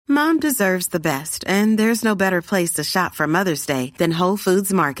Mom deserves the best, and there's no better place to shop for Mother's Day than Whole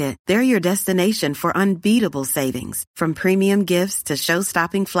Foods Market. They're your destination for unbeatable savings, from premium gifts to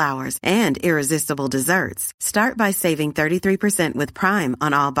show-stopping flowers and irresistible desserts. Start by saving 33% with Prime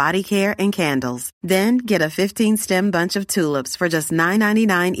on all body care and candles. Then get a 15-stem bunch of tulips for just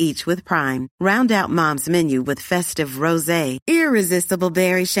 $9.99 each with Prime. Round out Mom's menu with festive rosé, irresistible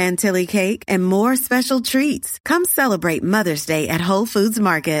berry chantilly cake, and more special treats. Come celebrate Mother's Day at Whole Foods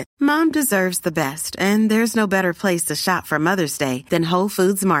Market. Mom deserves the best, and there's no better place to shop for Mother's Day than Whole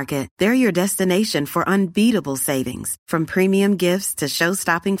Foods Market. They're your destination for unbeatable savings, from premium gifts to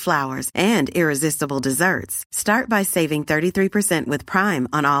show-stopping flowers and irresistible desserts. Start by saving 33% with Prime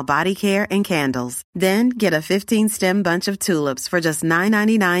on all body care and candles. Then get a 15-stem bunch of tulips for just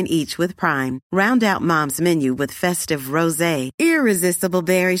 $9.99 each with Prime. Round out Mom's menu with festive rosé, irresistible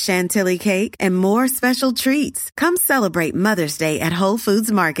berry chantilly cake, and more special treats. Come celebrate Mother's Day at Whole Foods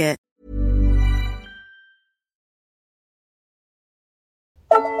Market.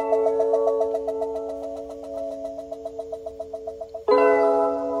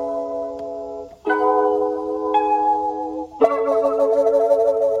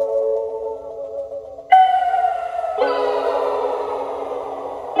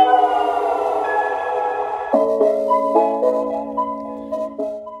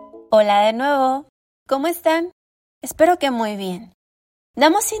 Hola de nuevo, ¿cómo están? Espero que muy bien.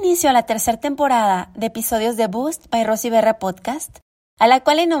 Damos inicio a la tercera temporada de episodios de Boost by Rosy Berra Podcast, a la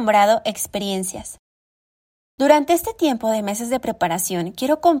cual he nombrado Experiencias. Durante este tiempo de meses de preparación,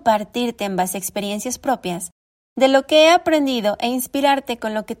 quiero compartirte en base a experiencias propias de lo que he aprendido e inspirarte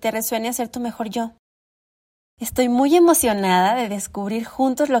con lo que te resuene a ser tu mejor yo. Estoy muy emocionada de descubrir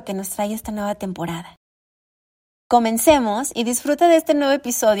juntos lo que nos trae esta nueva temporada. Comencemos y disfruta de este nuevo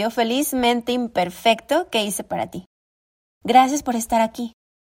episodio felizmente imperfecto que hice para ti. Gracias por estar aquí.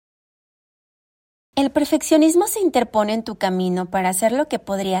 El perfeccionismo se interpone en tu camino para hacer lo que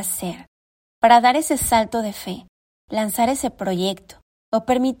podrías ser, para dar ese salto de fe, lanzar ese proyecto o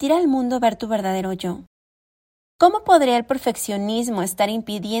permitir al mundo ver tu verdadero yo. ¿Cómo podría el perfeccionismo estar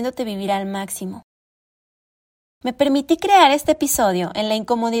impidiéndote vivir al máximo? Me permití crear este episodio en la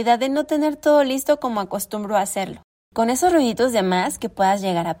incomodidad de no tener todo listo como acostumbro a hacerlo, con esos ruiditos de más que puedas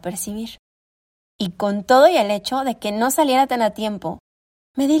llegar a percibir. Y con todo y el hecho de que no saliera tan a tiempo,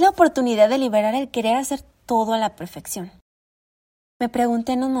 me di la oportunidad de liberar el querer hacer todo a la perfección. Me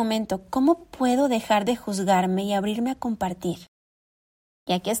pregunté en un momento, ¿cómo puedo dejar de juzgarme y abrirme a compartir?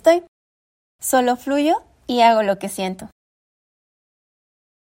 Y aquí estoy. Solo fluyo y hago lo que siento.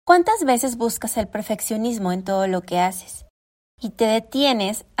 ¿Cuántas veces buscas el perfeccionismo en todo lo que haces? Y te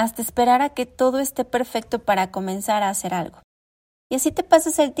detienes hasta esperar a que todo esté perfecto para comenzar a hacer algo. Y así te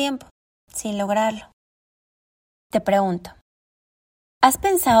pasas el tiempo, sin lograrlo. Te pregunto, ¿has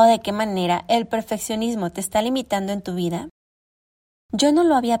pensado de qué manera el perfeccionismo te está limitando en tu vida? Yo no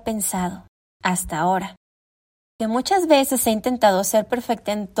lo había pensado, hasta ahora. Que muchas veces he intentado ser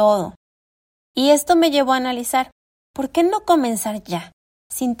perfecta en todo. Y esto me llevó a analizar, ¿por qué no comenzar ya,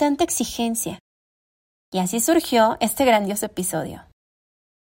 sin tanta exigencia? Y así surgió este grandioso episodio.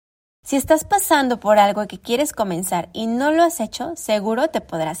 Si estás pasando por algo que quieres comenzar y no lo has hecho, seguro te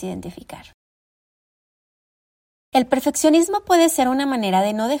podrás identificar. El perfeccionismo puede ser una manera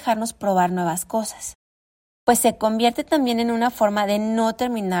de no dejarnos probar nuevas cosas, pues se convierte también en una forma de no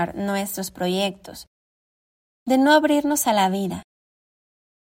terminar nuestros proyectos, de no abrirnos a la vida.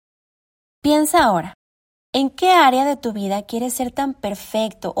 Piensa ahora, ¿en qué área de tu vida quieres ser tan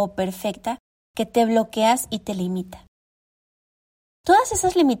perfecto o perfecta que te bloqueas y te limita? Todas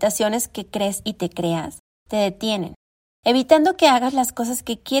esas limitaciones que crees y te creas te detienen, evitando que hagas las cosas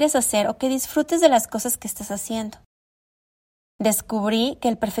que quieres hacer o que disfrutes de las cosas que estás haciendo. Descubrí que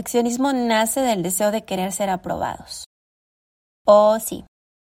el perfeccionismo nace del deseo de querer ser aprobados. Oh, sí.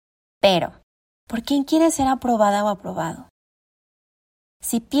 Pero, ¿por quién quieres ser aprobada o aprobado?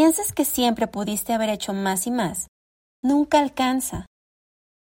 Si piensas que siempre pudiste haber hecho más y más, nunca alcanza.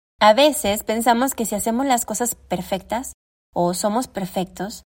 A veces pensamos que si hacemos las cosas perfectas o somos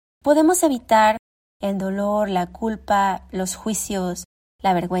perfectos, podemos evitar el dolor, la culpa, los juicios,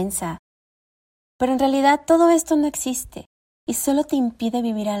 la vergüenza. Pero en realidad todo esto no existe y solo te impide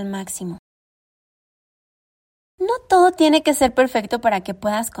vivir al máximo. No todo tiene que ser perfecto para que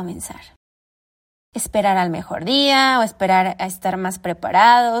puedas comenzar. Esperar al mejor día o esperar a estar más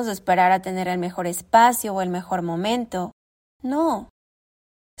preparados o esperar a tener el mejor espacio o el mejor momento. No.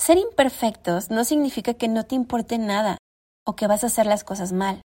 Ser imperfectos no significa que no te importe nada o que vas a hacer las cosas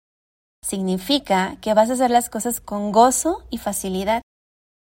mal. Significa que vas a hacer las cosas con gozo y facilidad.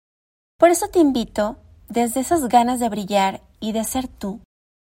 Por eso te invito, desde esas ganas de brillar y de ser tú,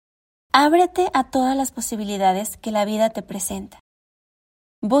 Ábrete a todas las posibilidades que la vida te presenta.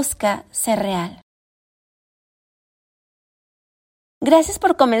 Busca ser real. Gracias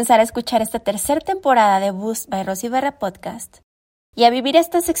por comenzar a escuchar esta tercera temporada de Boost by Rosy Berra Podcast y a vivir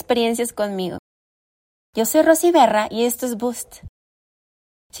estas experiencias conmigo. Yo soy Rosy Berra y esto es Boost.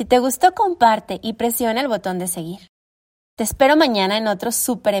 Si te gustó, comparte y presiona el botón de seguir. Te espero mañana en otro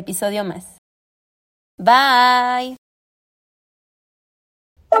super episodio más. Bye.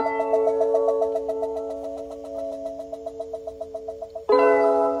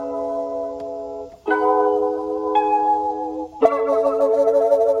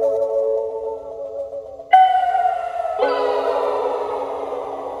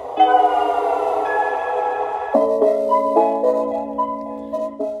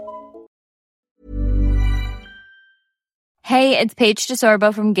 Hey, it's Paige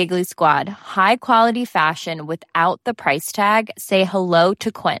DeSorbo from Giggly Squad. High quality fashion without the price tag. Say hello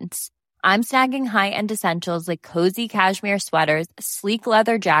to Quince. I'm snagging high-end essentials like cozy cashmere sweaters, sleek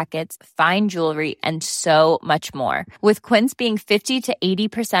leather jackets, fine jewelry, and so much more. With Quince being 50 to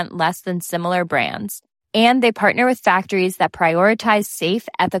 80% less than similar brands. And they partner with factories that prioritize safe,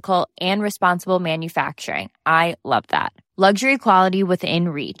 ethical, and responsible manufacturing. I love that. Luxury quality within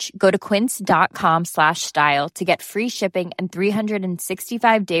reach. Go to quince.com/style to get free shipping and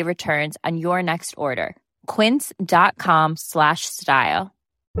 365-day returns on your next order. Quince.com/style.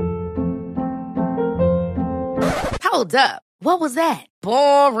 Hold up. What was that?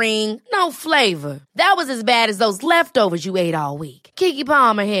 Boring. No flavor. That was as bad as those leftovers you ate all week. Keke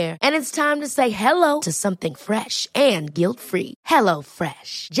Palmer here, and it's time to say hello to something fresh and guilt-free. Hello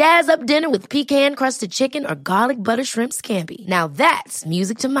Fresh. Jazz up dinner with pecan-crusted chicken or garlic butter shrimp scampi. Now that's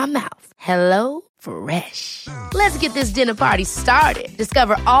music to my mouth. Hello Fresh. Let's get this dinner party started.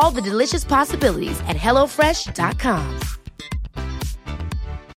 Discover all the delicious possibilities at hellofresh.com.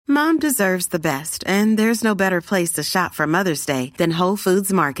 Mom deserves the best, and there's no better place to shop for Mother's Day than Whole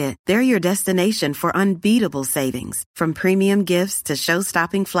Foods Market. They're your destination for unbeatable savings, from premium gifts to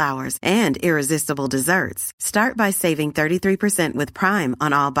show-stopping flowers and irresistible desserts. Start by saving 33% with Prime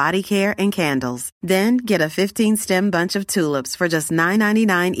on all body care and candles. Then get a 15-stem bunch of tulips for just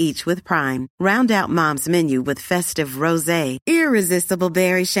 $9.99 each with Prime. Round out Mom's menu with festive rosé, irresistible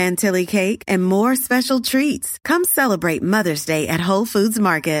berry chantilly cake, and more special treats. Come celebrate Mother's Day at Whole Foods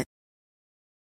Market.